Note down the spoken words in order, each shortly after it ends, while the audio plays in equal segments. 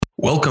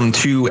Welcome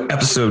to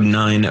episode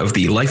 9 of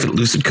the Life at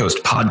Lucid Coast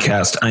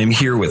podcast. I am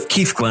here with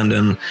Keith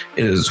Glendon.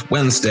 It is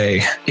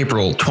Wednesday,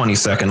 April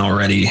 22nd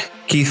already.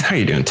 Keith, how are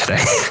you doing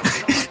today?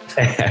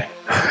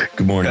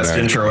 Good morning. Best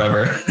intro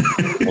ever.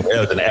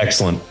 That was an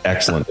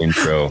excellent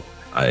intro.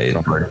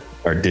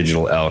 Our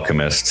digital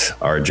alchemist,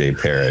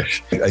 RJ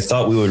Parrish. I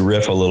thought we would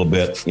riff a little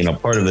bit.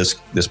 Part of this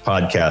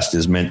podcast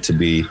is meant to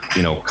be,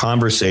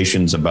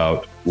 conversations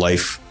about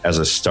life as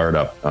a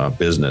startup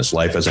business,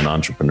 life as an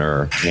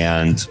entrepreneur,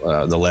 and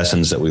the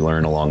lessons that we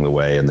learn along the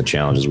way and the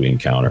challenges we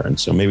encounter. And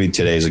so maybe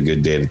today's a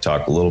good day to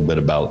talk a little bit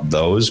about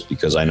those,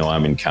 because I know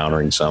I'm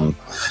encountering some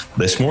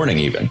this morning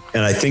even.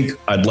 And I think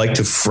I'd like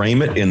to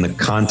frame it in the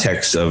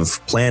context of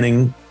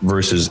planning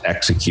versus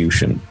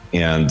execution.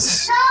 And,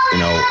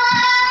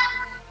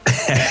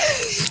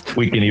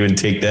 we can even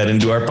take that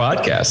into our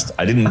podcast.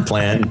 I didn't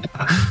plan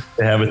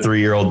to have a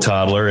 3-year-old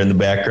toddler in the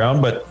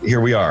background, but here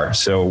we are.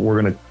 So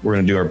we're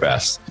gonna do our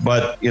best.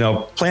 But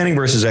planning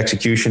versus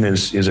execution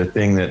is a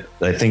thing that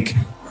I think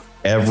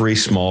every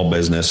small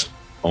business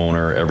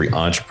owner, every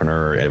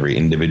entrepreneur, every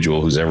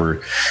individual who's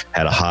ever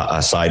had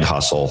a side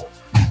hustle,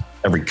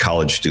 every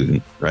college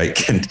student, right,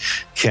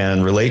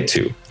 can relate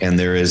to. And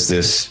there is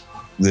this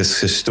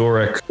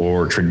historic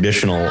or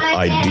traditional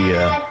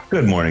idea.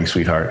 Good morning,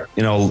 sweetheart.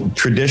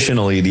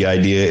 Traditionally, the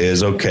idea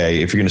is,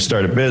 okay, if you're going to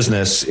start a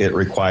business, it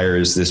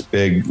requires this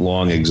big,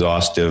 long,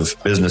 exhaustive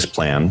business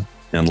plan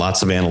and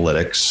lots of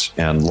analytics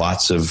and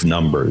lots of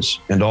numbers.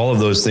 And all of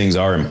those things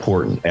are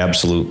important.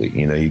 Absolutely.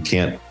 You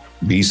can't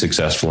be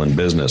successful in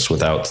business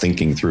without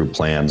thinking through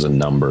plans and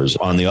numbers.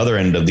 On the other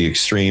end of the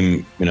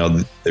extreme,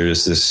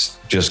 there's this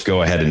just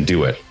go ahead and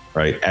do it,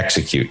 right?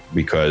 Execute,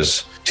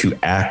 because to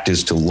act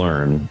is to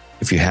learn.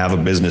 If you have a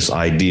business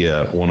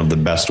idea, one of the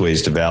best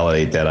ways to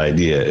validate that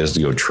idea is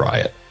to go try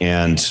it.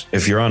 And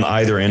if you're on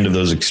either end of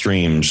those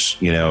extremes,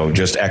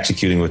 just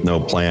executing with no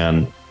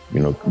plan,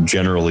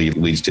 generally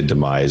leads to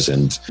demise.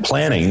 And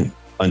planning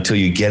until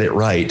you get it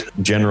right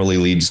generally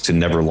leads to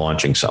never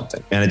launching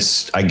something. And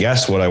it's, I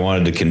guess, what I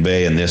wanted to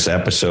convey in this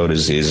episode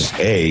is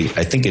I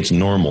think it's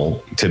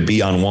normal to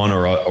be on one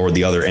or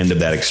the other end of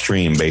that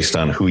extreme based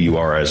on who you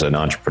are as an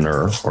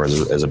entrepreneur or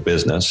as a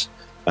business.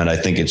 And I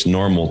think it's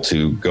normal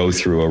to go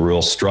through a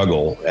real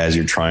struggle as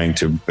you're trying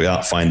to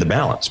find the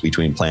balance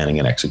between planning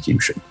and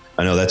execution.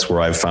 I know that's where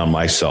I've found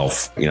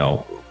myself,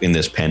 in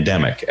this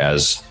pandemic,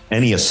 as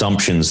any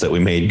assumptions that we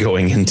made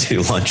going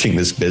into launching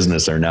this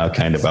business are now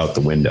kind of out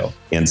the window.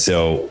 And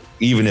so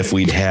even if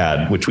we'd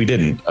had, which we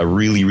didn't, a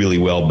really, really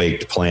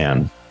well-baked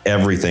plan,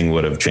 everything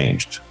would have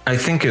changed. I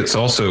think it's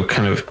also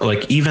kind of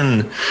like,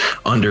 even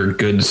under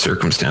good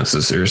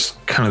circumstances, there's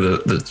kind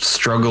of the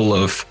struggle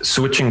of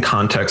switching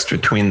context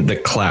between the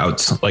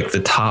clouds, like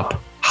the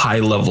top high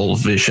level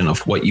vision of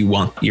what you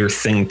want your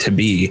thing to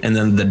be, and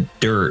then the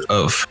dirt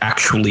of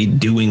actually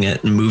doing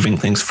it and moving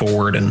things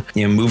forward and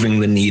moving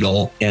the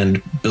needle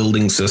and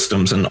building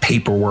systems and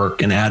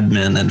paperwork and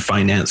admin and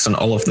finance and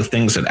all of the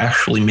things that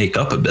actually make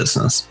up a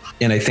business.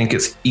 And I think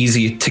it's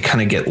easy to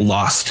kind of get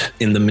lost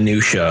in the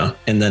minutia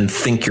and then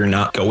think you're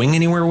not going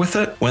anywhere with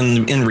it,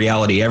 when in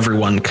reality,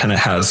 everyone kind of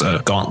has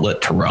a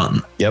gauntlet to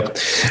run. Yep.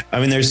 I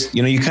mean, there's,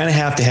 you kind of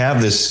have to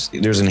have this,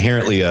 there's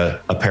inherently a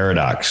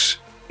paradox.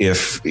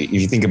 If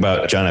you think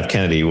about John F.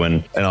 Kennedy,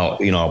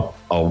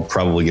 I'll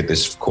probably get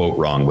this quote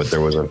wrong, but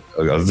there was a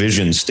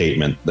vision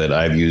statement that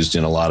I've used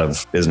in a lot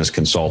of business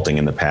consulting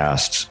in the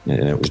past.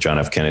 And it was John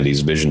F.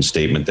 Kennedy's vision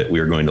statement that we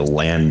are going to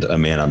land a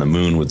man on the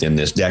moon within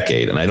this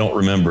decade. And I don't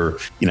remember,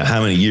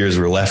 how many years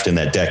were left in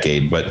that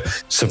decade, but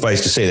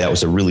suffice to say that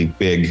was a really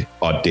big,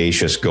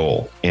 audacious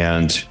goal.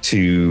 And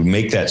to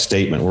make that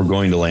statement, we're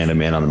going to land a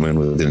man on the moon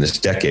within this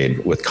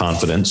decade with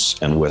confidence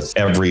and with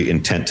every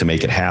intent to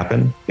make it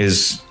happen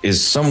is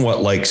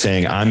somewhat like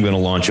saying, I'm going to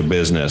launch a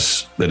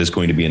business that is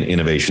going to be an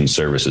innovation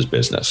services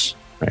business,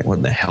 right?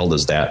 What the hell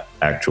does that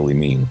actually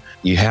mean?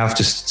 You have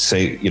to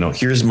say,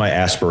 here's my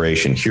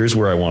aspiration. Here's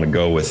where I want to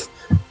go with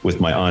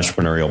my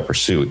entrepreneurial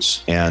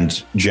pursuits.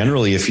 And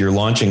generally, if you're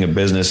launching a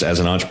business as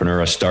an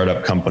entrepreneur, a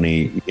startup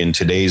company in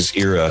today's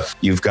era,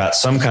 you've got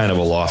some kind of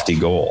a lofty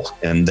goal.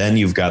 And then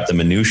you've got the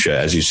minutia,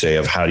 as you say,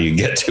 of how do you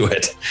get to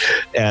it?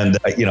 And,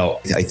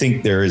 I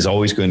think there is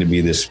always going to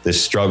be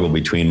this struggle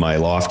between my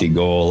lofty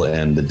goal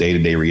and the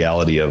day-to-day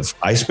reality of,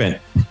 I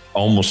spent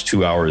almost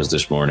 2 hours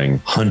this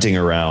morning hunting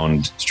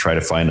around to try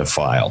to find a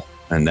file.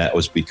 And that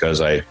was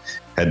because I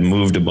had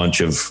moved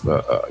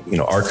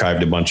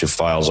archived a bunch of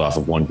files off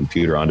of one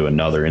computer onto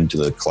another into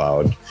the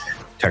cloud.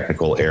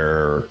 Technical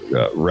error,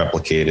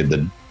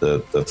 replicated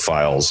the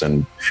files.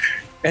 And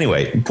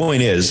anyway, the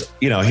point is,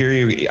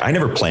 I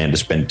never planned to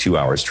spend 2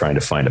 hours trying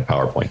to find a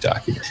PowerPoint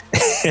document.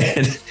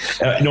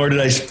 Nor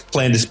did I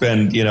plan to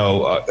spend,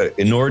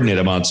 inordinate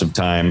amounts of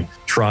time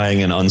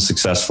trying and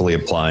unsuccessfully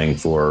applying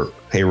for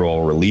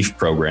payroll relief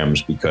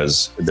programs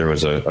because there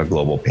was a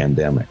global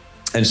pandemic.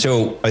 And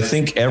so I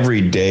think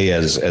every day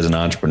as an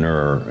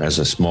entrepreneur, as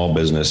a small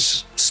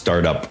business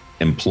startup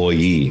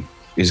employee,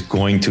 is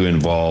going to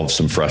involve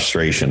some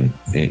frustration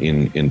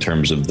in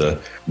terms of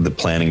the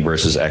planning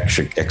versus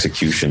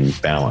execution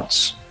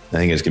balance. I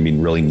think it's going to be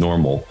really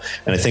normal.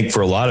 And I think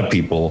for a lot of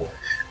people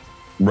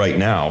right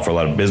now, for a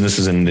lot of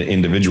businesses and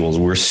individuals,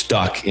 we're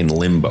stuck in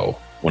limbo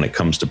when it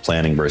comes to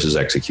planning versus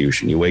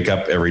execution. You wake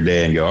up every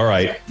day and go, all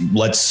right,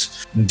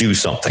 let's do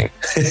something.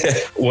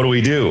 What do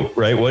we do,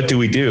 right? What do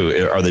we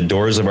do? Are the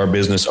doors of our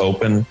business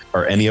open?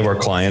 Are any of our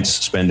clients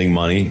spending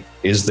money?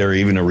 Is there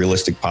even a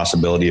realistic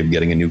possibility of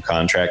getting a new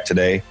contract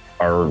today?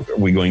 Are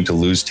we going to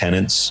lose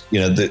tenants?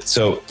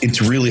 So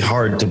it's really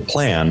hard to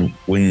plan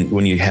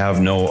when you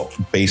have no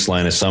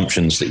baseline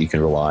assumptions that you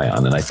can rely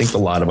on. And I think a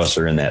lot of us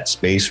are in that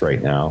space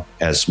right now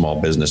as small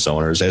business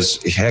owners,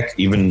 as heck,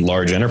 even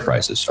large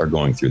enterprises are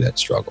going through that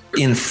struggle.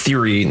 In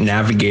theory,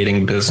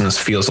 navigating business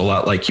feels a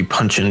lot like you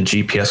punch in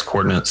GPS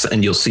coordinates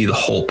and you'll see the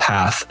whole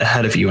path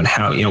ahead of you and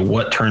how,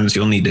 what turns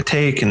you'll need to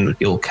take, and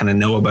you'll kind of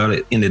know about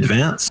it in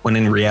advance. When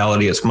in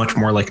reality, it's much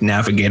more like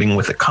navigating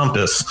with a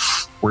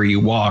compass, where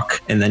you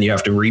walk and then you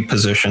have to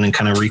reposition and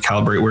kind of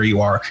recalibrate where you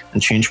are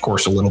and change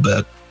course a little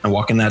bit and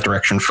walk in that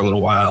direction for a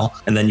little while.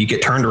 And then you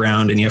get turned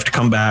around and you have to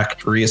come back,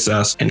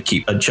 reassess, and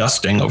keep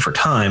adjusting over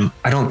time.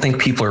 I don't think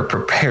people are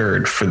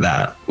prepared for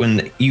that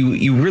when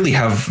you really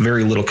have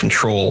very little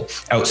control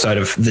outside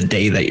of the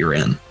day that you're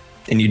in.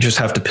 And you just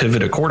have to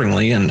pivot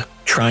accordingly and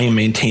try and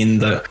maintain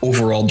the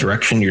overall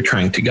direction you're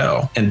trying to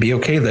go, and be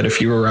okay that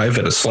if you arrive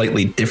at a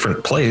slightly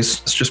different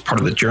place, it's just part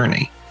of the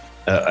journey.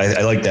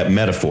 I like that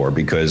metaphor,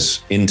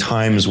 because in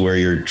times where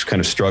you're kind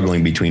of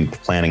struggling between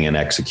planning and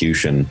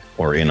execution,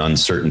 or in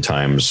uncertain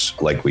times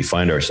like we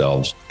find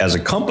ourselves, as a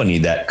company,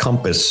 that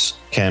compass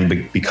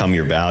can become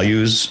your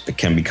values. It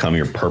can become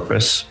your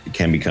purpose. It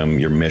can become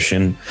your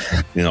mission.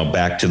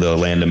 Back to the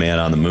land of man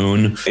on the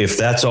moon. If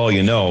that's all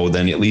you know,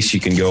 then at least you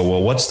can go,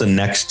 well, what's the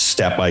next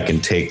step I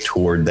can take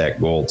toward that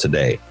goal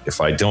today? If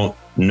I don't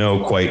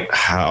know quite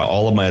how,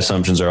 all of my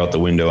assumptions are out the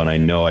window, and I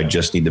know I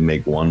just need to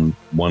make one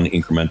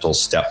incremental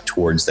step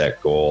towards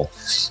that goal.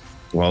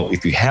 Well,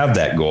 if you have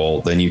that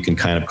goal, then you can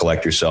kind of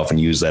collect yourself and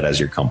use that as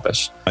your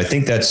compass. I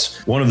think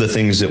that's one of the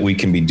things that we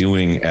can be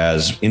doing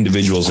as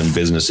individuals and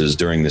businesses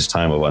during this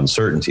time of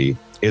uncertainty,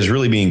 is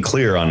really being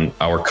clear on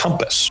our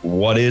compass.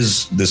 What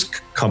is this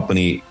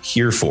company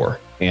here for?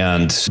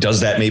 And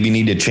does that maybe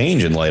need to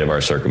change in light of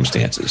our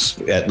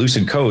circumstances? At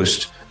Lucid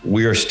Coast,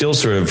 we are still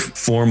sort of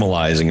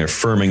formalizing or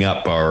firming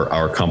up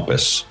our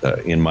compass,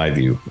 in my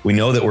view. We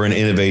know that we're an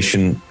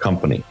innovation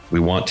company. We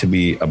want to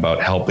be about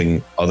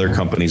helping other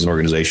companies and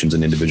organizations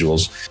and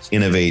individuals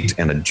innovate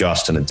and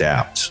adjust and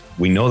adapt.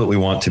 We know that we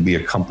want to be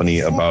a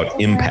company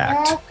about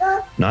impact,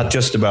 not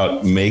just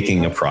about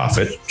making a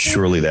profit.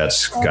 Surely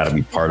that's got to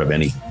be part of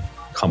any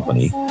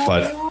company,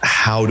 but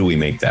how do we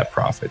make that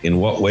profit? In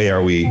what way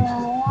are we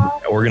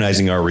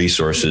organizing our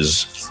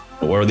resources?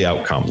 What are the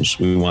outcomes?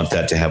 We want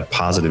that to have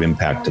positive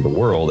impact to the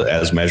world,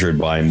 as measured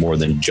by more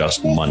than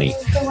just money,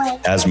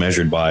 as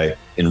measured by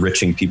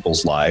enriching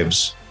people's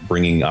lives,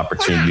 bringing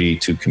opportunity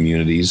to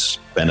communities,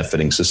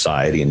 benefiting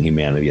society and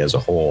humanity as a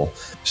whole.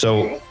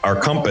 So our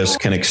compass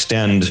can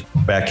extend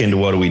back into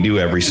what do we do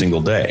every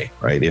single day,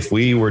 right? If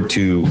we were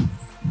to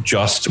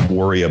just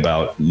worry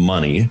about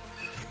money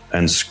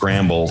and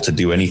scramble to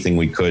do anything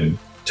we could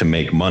to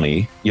make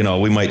money,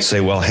 we might say,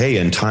 well, hey,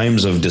 in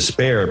times of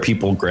despair,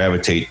 people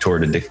gravitate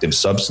toward addictive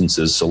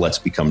substances, so let's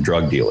become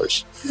drug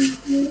dealers.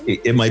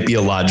 It might be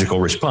a logical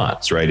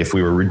response, right? If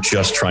we were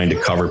just trying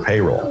to cover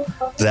payroll.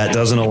 That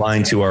doesn't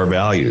align to our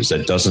values.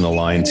 That doesn't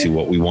align to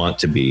what we want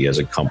to be as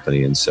a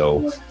company. And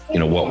so,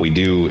 what we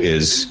do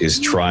is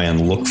try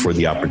and look for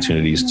the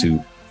opportunities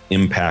to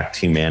impact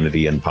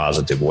humanity in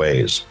positive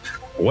ways.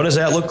 What does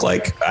that look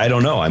like? I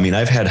don't know. I mean,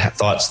 I've had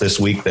thoughts this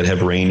week that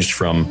have ranged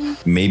from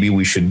maybe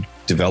we should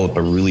develop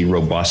a really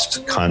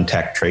robust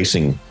contact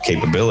tracing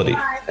capability,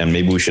 and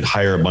maybe we should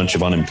hire a bunch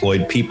of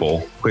unemployed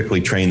people,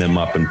 quickly train them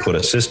up, and put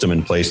a system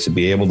in place to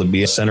be able to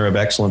be a center of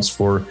excellence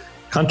for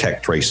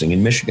contact tracing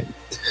in Michigan.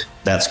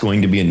 That's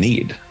going to be a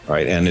need,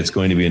 right? And it's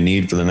going to be a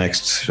need for the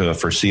next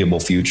foreseeable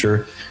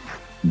future.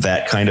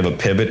 That kind of a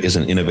pivot is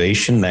an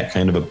innovation. That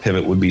kind of a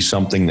pivot would be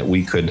something that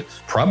we could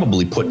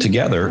probably put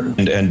together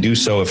and do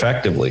so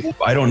effectively.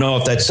 I don't know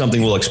if that's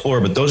something we'll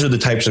explore, but those are the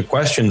types of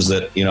questions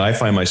that, I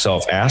find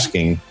myself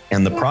asking,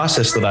 and the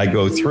process that I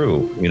go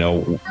through.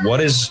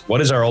 What is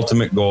our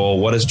ultimate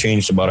goal? What has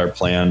changed about our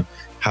plan?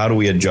 How do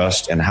we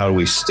adjust, and how do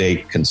we stay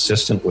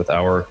consistent with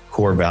our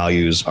core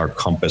values, our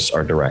compass,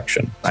 our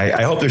direction?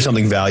 I hope there's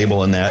something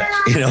valuable in that,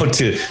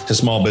 to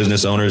small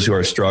business owners who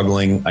are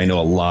struggling. I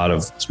know a lot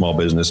of small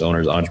business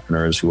owners,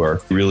 entrepreneurs who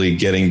are really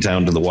getting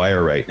down to the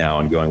wire right now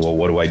and going, well,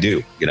 what do I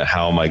do?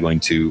 How am I going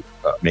to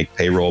make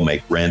payroll,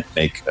 make rent,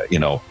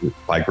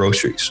 buy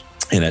groceries?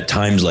 And at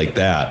times like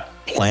that,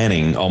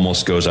 planning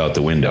almost goes out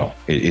the window.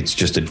 It's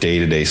just a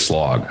day-to-day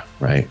slog,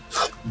 right?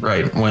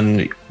 Right.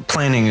 When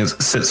planning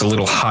sits a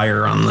little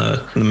higher on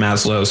the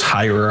Maslow's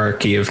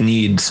hierarchy of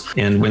needs,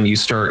 and when you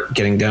start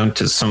getting down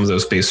to some of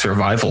those base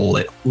survival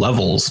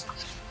levels,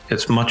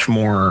 it's much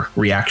more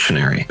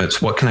reactionary.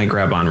 It's what can I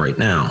grab on right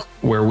now?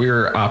 Where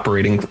we're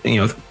operating,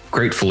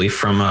 gratefully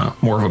from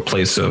more of a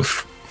place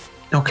of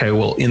okay,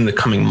 well, in the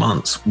coming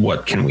months,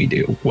 what can we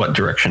do? What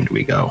direction do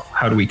we go?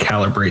 How do we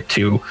calibrate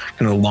to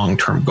kind of the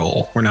long-term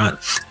goal? We're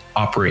not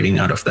operating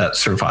out of that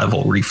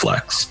survival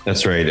reflex.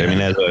 That's right. I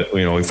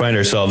mean, we find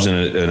ourselves in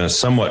a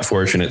somewhat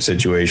fortunate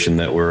situation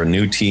that we're a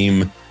new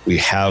team. We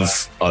have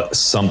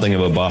something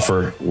of a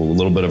buffer, a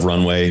little bit of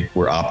runway.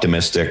 We're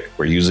optimistic.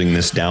 We're using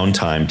this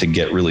downtime to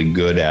get really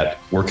good at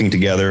working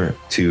together,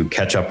 to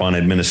catch up on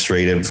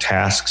administrative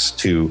tasks,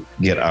 to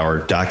get our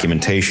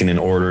documentation in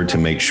order, to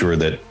make sure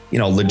that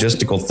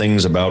logistical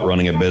things about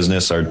running a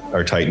business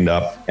are tightened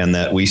up, and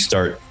that we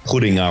start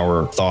putting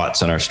our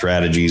thoughts and our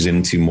strategies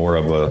into more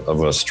of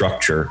a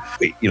structure.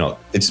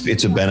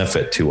 It's a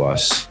benefit to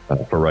us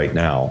for right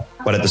now.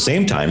 But at the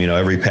same time,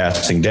 every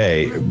passing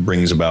day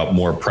brings about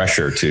more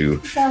pressure to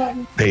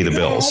pay the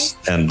bills.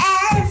 And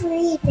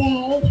every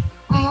day.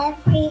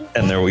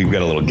 And there we've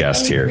got a little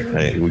guest here.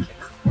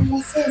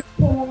 This is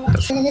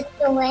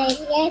the way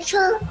I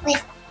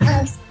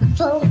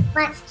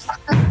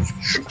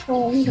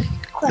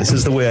This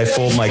is the way I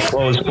fold my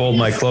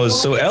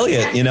clothes. So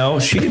Elliot,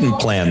 she didn't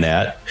plan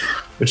that,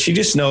 but she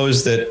just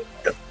knows that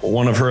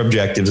one of her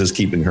objectives is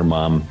keeping her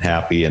mom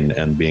happy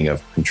and being a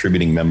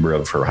contributing member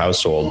of her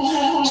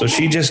household. So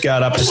she just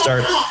got up to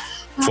start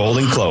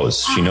folding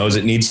clothes. She knows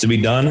it needs to be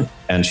done,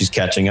 and she's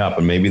catching up.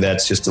 And maybe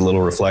that's just a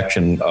little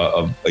reflection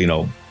of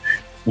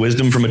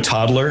wisdom from a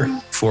toddler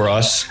for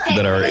us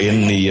that are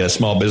in the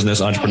small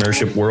business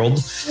entrepreneurship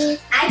world.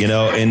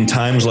 In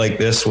times like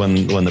this,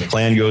 when the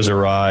plan goes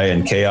awry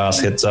and chaos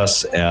hits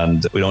us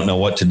and we don't know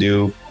what to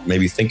do,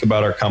 maybe think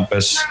about our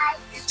compass,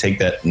 take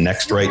that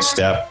next right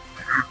step,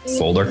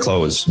 fold our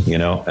clothes,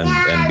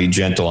 and be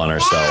gentle on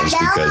ourselves,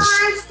 because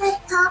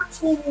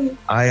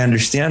I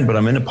understand, but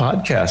I'm in a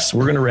podcast.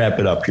 We're going to wrap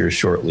it up here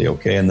shortly,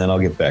 okay? And then I'll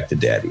get back to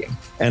daddying.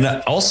 And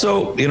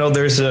also,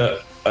 there's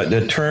a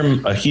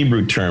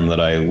Hebrew term that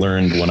I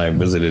learned when I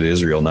visited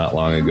Israel not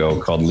long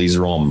ago called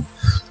Lizrom,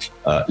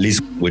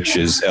 which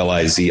is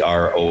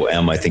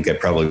Lizrom. I think I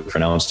probably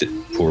pronounced it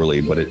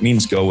poorly, but it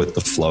means go with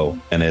the flow,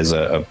 and is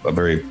a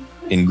very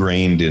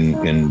ingrained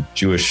in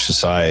Jewish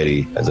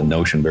society, as a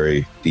notion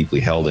very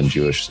deeply held in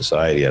Jewish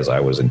society, as I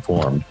was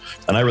informed.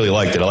 And I really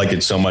liked it. I liked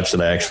it so much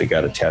that I actually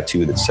got a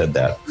tattoo that said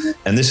that.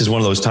 And this is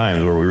one of those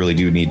times where we really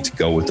do need to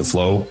go with the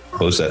flow,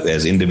 both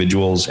as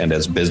individuals and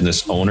as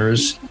business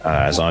owners,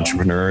 as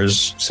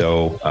entrepreneurs.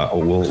 So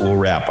we'll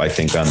wrap, I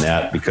think, on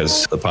that,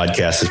 because the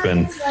podcast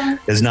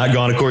has not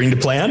gone according to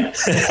plan.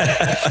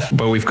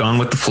 But we've gone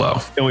with the flow.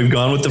 And we've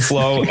gone with the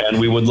flow. And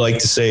we would like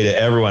to say to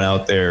everyone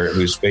out there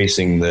who's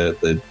facing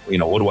the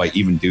what do I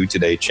even do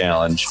today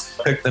challenge,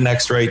 pick the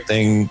next right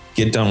thing,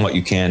 get done what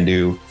you can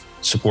do,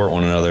 support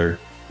one another,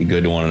 be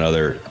good to one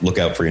another, look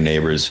out for your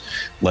neighbors.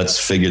 Let's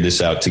figure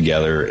this out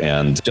together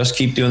and just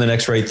keep doing the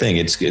next right thing.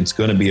 It's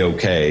going to be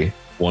okay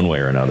one way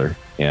or another.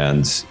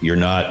 And you're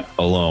not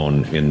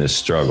alone in this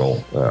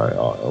struggle.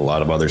 A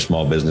lot of other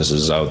small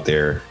businesses out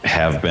there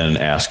have been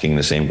asking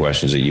the same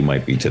questions that you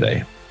might be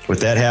today.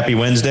 With that, happy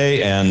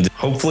Wednesday, and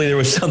hopefully there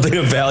was something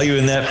of value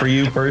in that for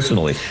you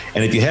personally.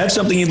 And if you have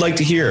something you'd like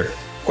to hear,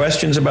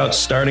 questions about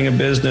starting a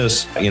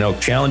business,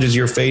 challenges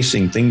you're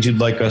facing, things you'd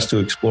like us to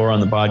explore on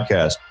the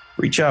podcast,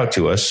 reach out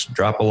to us,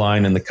 drop a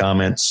line in the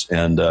comments,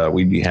 and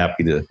we'd be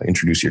happy to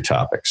introduce your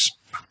topics.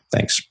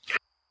 Thanks.